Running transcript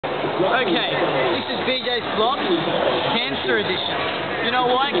Okay, this is BJ's vlog, Dancer edition. You know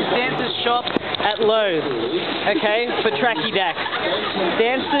why? Because dancers shop at Lowe's, okay, for trackie dacks.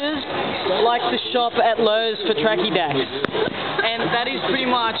 Dancers like to shop at Lowe's for trackie dacks. And that is pretty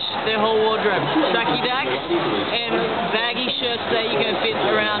much their whole wardrobe. Trackie dacks and baggy shirts that you can fit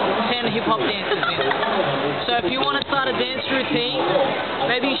around 10 hip-hop dancers in. So if you want to start a dance routine,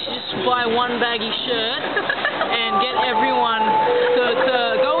 maybe you should just buy one baggy shirt and get everyone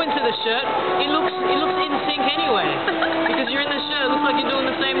to go into the shirt. It looks in sync anyway, because you're in the shirt. It looks like you're doing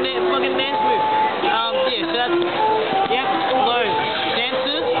the same fucking dance move. Yeah, so that's, yep, Lowe's.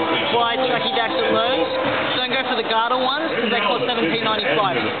 Dancers buy trackie dacks at Lowe's. Don't go for the garter ones, because they cost $17.95.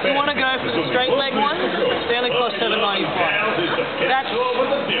 If you want to go for the straight leg ones, they only cost $7.95. That's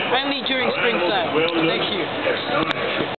only during spring sale. Thank you.